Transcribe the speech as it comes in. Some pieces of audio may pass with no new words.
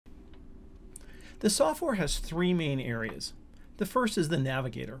The software has three main areas. The first is the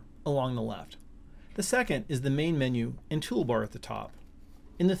navigator along the left. The second is the main menu and toolbar at the top.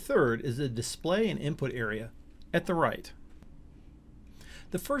 And the third is the display and input area at the right.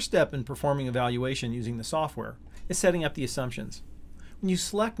 The first step in performing a valuation using the software is setting up the assumptions. When you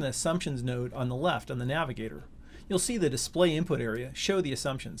select an assumptions node on the left on the navigator, you'll see the display input area show the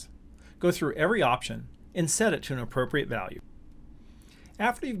assumptions. Go through every option and set it to an appropriate value.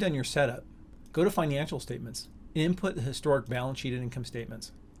 After you've done your setup, go to Financial Statements and input the historic balance sheet and income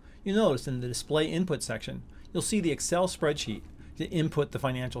statements. You'll notice in the Display Input section, you'll see the Excel spreadsheet to input the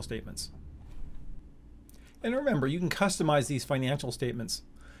financial statements. And remember, you can customize these financial statements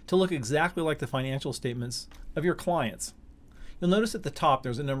to look exactly like the financial statements of your clients. You'll notice at the top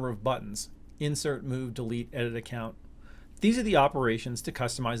there's a number of buttons: Insert, Move, Delete, Edit Account. These are the operations to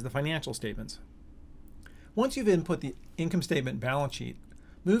customize the financial statements. Once you've input the income statement balance sheet,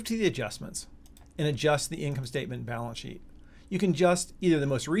 move to the adjustments and adjust the income statement balance sheet. You can adjust either the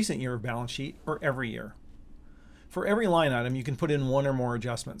most recent year of balance sheet or every year. For every line item, you can put in one or more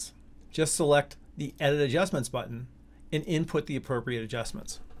adjustments. Just select the Edit Adjustments button and input the appropriate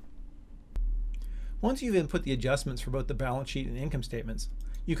adjustments. Once you've input the adjustments for both the balance sheet and income statements,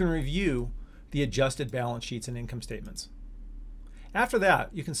 you can review the adjusted balance sheets and income statements. After that,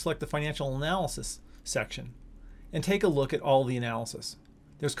 you can select the Financial Analysis section and take a look at all the analysis.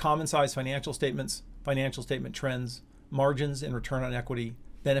 There's common size financial statements, financial statement trends, margins and return on equity,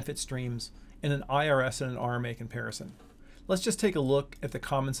 benefit streams, and an IRS and an RMA comparison. Let's just take a look at the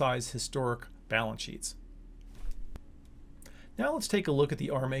common size historic balance sheets. Now let's take a look at the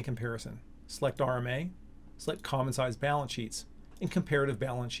RMA comparison. Select RMA, select common size balance sheets, and comparative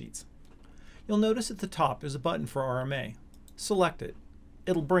balance sheets. You'll notice at the top there's a button for RMA. Select it.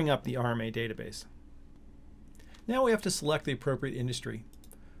 It'll bring up the RMA database. Now we have to select the appropriate industry.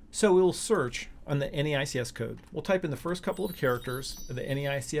 So we will search on the NAICS code. We'll type in the first couple of characters of the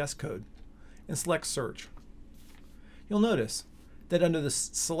NAICS code and select Search. You'll notice that under the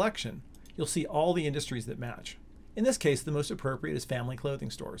selection, you'll see all the industries that match. In this case, the most appropriate is family clothing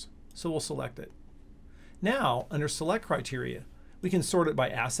stores, so we'll select it. Now, under Select Criteria, we can sort it by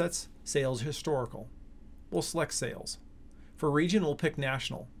assets, sales, historical. We'll select Sales. For region, we'll pick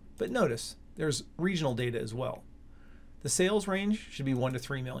National, but notice there's regional data as well. The sales range should be 1 to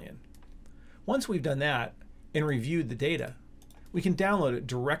 3 million. Once we've done that and reviewed the data, we can download it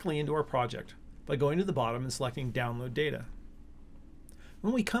directly into our project by going to the bottom and selecting Download Data.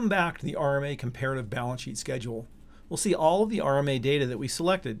 When we come back to the RMA Comparative Balance Sheet schedule, we'll see all of the RMA data that we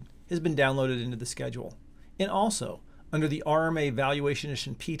selected has been downloaded into the schedule. And also, under the RMA Valuation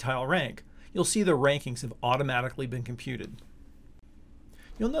Edition P-Tile rank, you'll see the rankings have automatically been computed.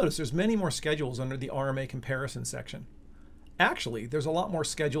 You'll notice there's many more schedules under the RMA Comparison section. Actually, there's a lot more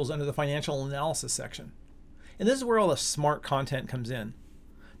schedules under the Financial Analysis section. And this is where all the smart content comes in.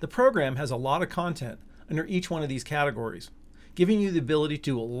 The program has a lot of content under each one of these categories, giving you the ability to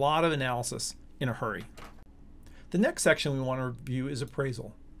do a lot of analysis in a hurry. The next section we want to review is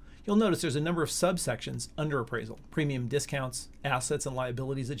Appraisal. You'll notice there's a number of subsections under Appraisal: premium discounts, assets and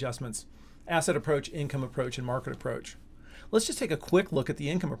liabilities adjustments, asset approach, income approach, and market approach. Let's just take a quick look at the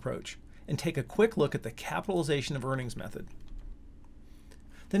income approach and take a quick look at the capitalization of earnings method.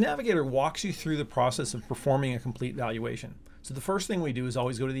 The navigator walks you through the process of performing a complete valuation. So the first thing we do is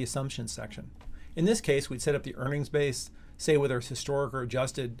always go to the Assumptions section. In this case, we'd set up the earnings base, say whether it's historic or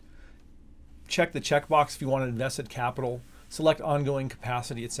adjusted, check the checkbox if you want invested capital, select ongoing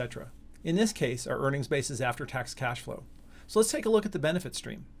capacity, etc. In this case, our earnings base is after-tax cash flow. So let's take a look at the benefit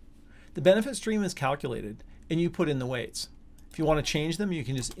stream. The benefit stream is calculated, and you put in the weights. If you want to change them, you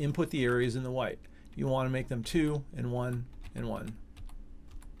can just input the areas in the white. If you want to make them 2 and 1 and 1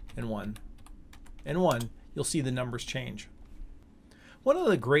 and 1 and 1, you'll see the numbers change. One of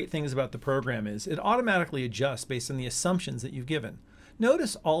the great things about the program is it automatically adjusts based on the assumptions that you've given.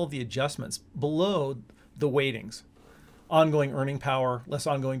 Notice all of the adjustments below the weightings: ongoing earning power, less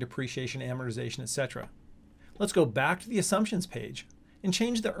ongoing depreciation, amortization, etc. Let's go back to the assumptions page and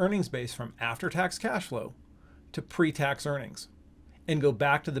change the earnings base from after-tax cash flow to pre-tax earnings, and go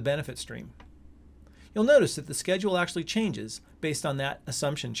back to the benefit stream. You'll notice that the schedule actually changes based on that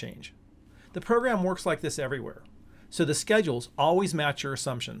assumption change. The program works like this everywhere, so the schedules always match your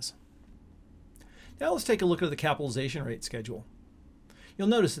assumptions. Now let's take a look at the capitalization rate schedule. You'll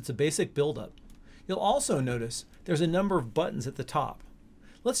notice it's a basic buildup. You'll also notice there's a number of buttons at the top.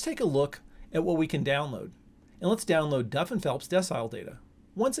 Let's take a look at what we can download. And let's download Duff & Phelps decile data.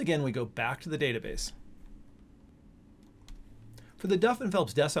 Once again, we go back to the database. For the Duff &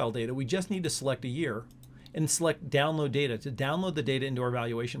 Phelps decile data, we just need to select a year and select Download Data to download the data into our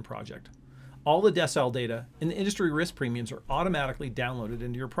valuation project. All the decile data and the industry risk premiums are automatically downloaded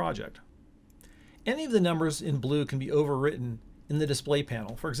into your project. Any of the numbers in blue can be overwritten in the display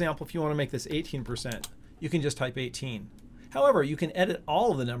panel. For example, if you want to make this 18%, you can just type 18. However, you can edit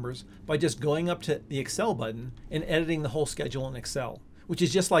all of the numbers by just going up to the Excel button and editing the whole schedule in Excel, which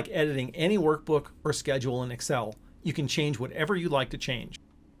is just like editing any workbook or schedule in Excel. You can change whatever you like to change.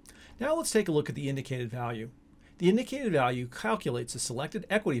 Now let's take a look at the indicated value. The indicated value calculates the selected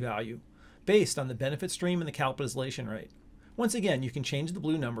equity value based on the benefit stream and the capitalization rate. Once again, you can change the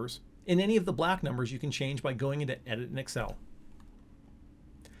blue numbers, and any of the black numbers you can change by going into Edit in Excel.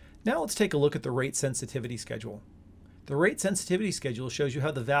 Now let's take a look at the rate sensitivity schedule. The rate sensitivity schedule shows you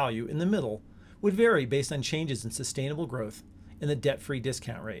how the value in the middle would vary based on changes in sustainable growth and the debt-free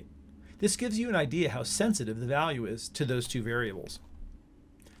discount rate. This gives you an idea how sensitive the value is to those two variables.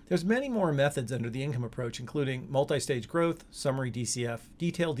 There's many more methods under the income approach, including multi-stage growth, summary DCF,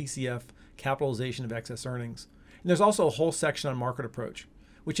 detailed DCF, capitalization of excess earnings. And there's also a whole section on market approach,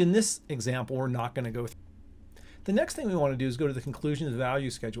 which in this example we're not going to go through. The next thing we want to do is go to the conclusion of the value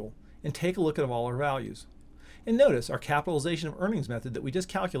schedule and take a look at all our values. And notice our capitalization of earnings method that we just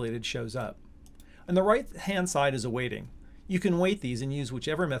calculated shows up. On the right hand side is a weighting. You can weight these and use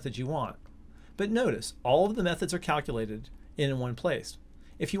whichever method you want. But notice all of the methods are calculated in one place.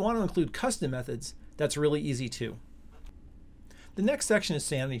 If you want to include custom methods, that's really easy too. The next section is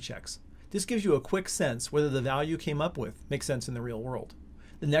sanity checks. This gives you a quick sense whether the value you came up with makes sense in the real world.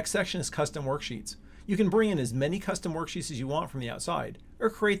 The next section is custom worksheets. You can bring in as many custom worksheets as you want from the outside or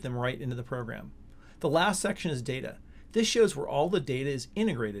create them right into the program. The last section is data. This shows where all the data is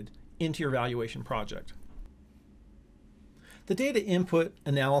integrated into your valuation project. The data input,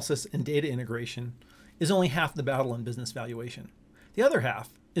 analysis, and data integration is only half the battle in business valuation. The other half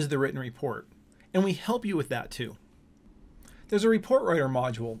is the written report, and we help you with that too. There's a report writer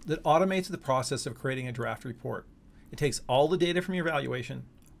module that automates the process of creating a draft report. It takes all the data from your valuation,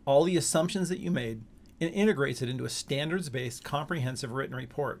 all the assumptions that you made, and integrates it into a standards-based comprehensive written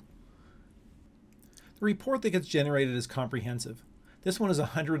report. The report that gets generated is comprehensive. This one is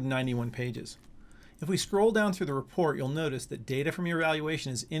 191 pages. If we scroll down through the report, you'll notice that data from your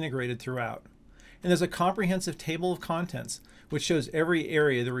valuation is integrated throughout. And there's a comprehensive table of contents which shows every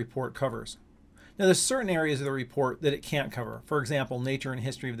area the report covers. Now there's certain areas of the report that it can't cover, for example, nature and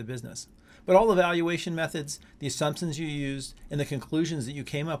history of the business. But all the valuation methods, the assumptions you used, and the conclusions that you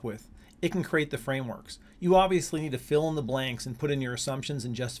came up with, it can create the frameworks. You obviously need to fill in the blanks and put in your assumptions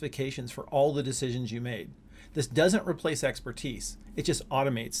and justifications for all the decisions you made. This doesn't replace expertise, it just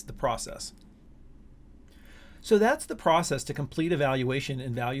automates the process. So that's the process to complete evaluation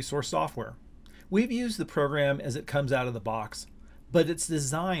in ValuSource software. We've used the program as it comes out of the box, but it's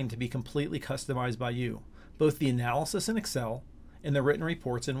designed to be completely customized by you, both the analysis in Excel and the written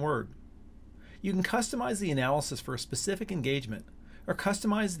reports in Word. You can customize the analysis for a specific engagement, or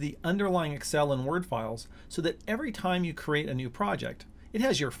customize the underlying Excel and Word files so that every time you create a new project, it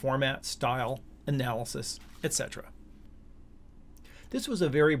has your format, style, analysis, etc. This was a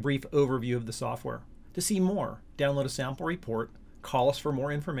very brief overview of the software. To see more, download a sample report, call us for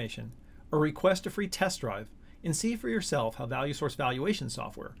more information, or request a free test drive and see for yourself how ValuSource Valuation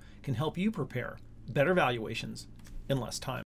Software can help you prepare better valuations in less time.